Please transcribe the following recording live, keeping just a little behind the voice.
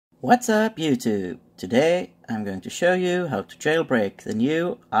What's up YouTube? Today I'm going to show you how to jailbreak the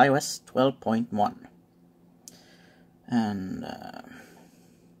new iOS 12.1. And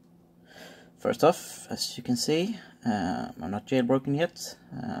first off, as you can see, I'm not jailbroken yet.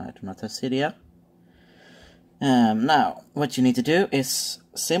 I do not have Cydia. Now, what you need to do is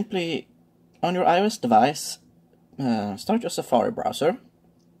simply, on your iOS device, start your Safari browser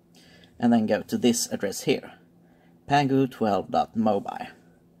and then go to this address here, pangu12.mobile.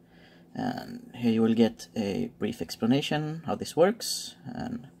 And here you will get a brief explanation how this works,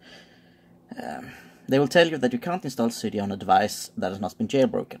 and they will tell you that you can't install Cydia on a device that has not been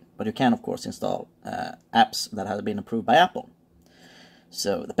jailbroken, but you can of course install apps that have been approved by Apple.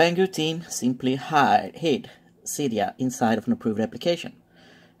 So the Pangu team simply hid Cydia inside of an approved application,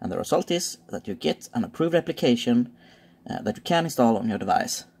 and the result is that you get an approved application that you can install on your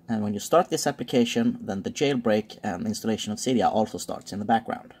device. And when you start this application, then the jailbreak and installation of Cydia also starts in the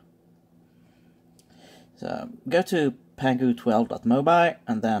background. So go to pangu12.mobile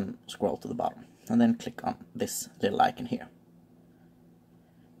and then scroll to the bottom and then click on this little icon here.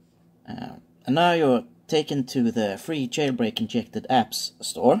 And now you're taken to the free jailbreak injected apps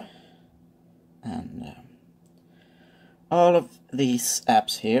store, and all of these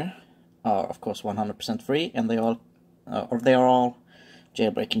apps here are of course 100% free, and they are all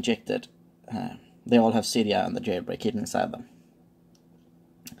jailbreak injected. They all have Cydia and the jailbreak hidden inside them.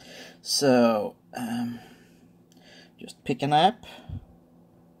 So just pick an app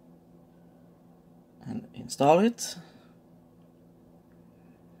and install it.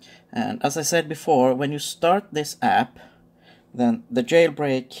 And as I said before, when you start this app, then the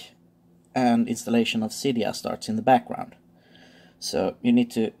jailbreak and installation of Cydia starts in the background. So you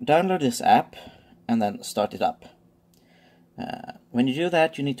need to download this app and then start it up. When you do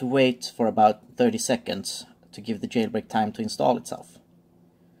that, you need to wait for about 30 seconds to give the jailbreak time to install itself.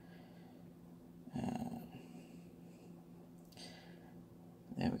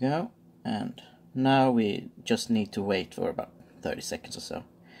 There we go, and now we just need to wait for about 30 seconds or so.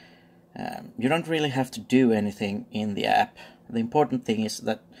 You don't really have to do anything in the app. The important thing is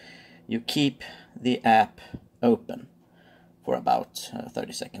that you keep the app open for about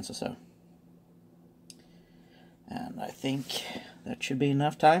 30 seconds or so. And I think that should be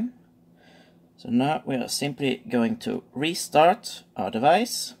enough time. So now we are simply going to restart our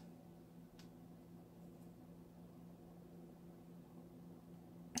device.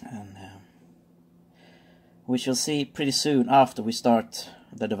 And we shall see pretty soon after we start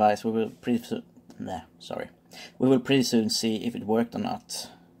the device. We will pretty soon see if it worked or not.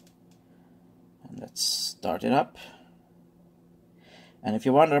 And let's start it up. And if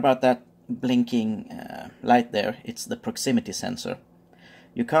you wonder about that blinking light there, it's the proximity sensor.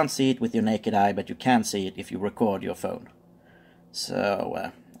 You can't see it with your naked eye, but you can see it if you record your phone.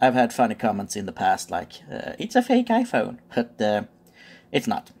 So I've had funny comments in the past like, it's a fake iPhone, but it's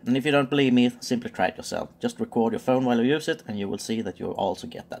not. And if you don't believe me, simply try it yourself. Just record your phone while you use it, and you will see that you will also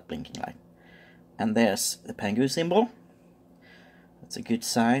get that blinking light. And there's the Pangu symbol. That's a good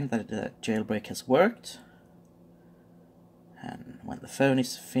sign that the jailbreak has worked. And when the phone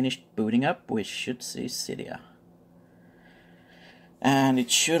is finished booting up, we should see Cydia. And it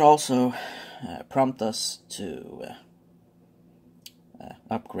should also prompt us to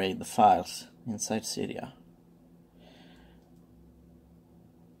upgrade the files inside Cydia.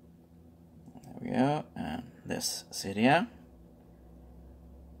 There we go, and this Cydia.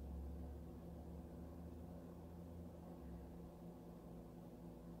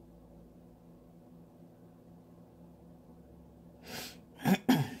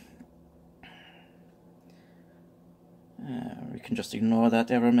 We can just ignore that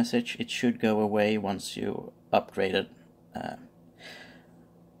error message. It should go away once you upgraded.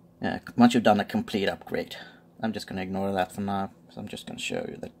 Once you've done a complete upgrade. I'm just going to ignore that for now. So I'm just going to show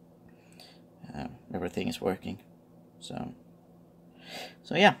you that everything is working. So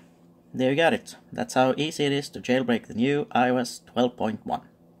yeah, there you got it. That's how easy it is to jailbreak the new iOS 12.1.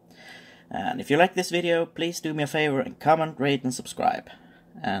 And if you like this video, please do me a favor and comment, rate and subscribe.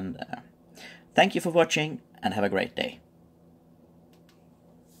 And thank you for watching, and have a great day.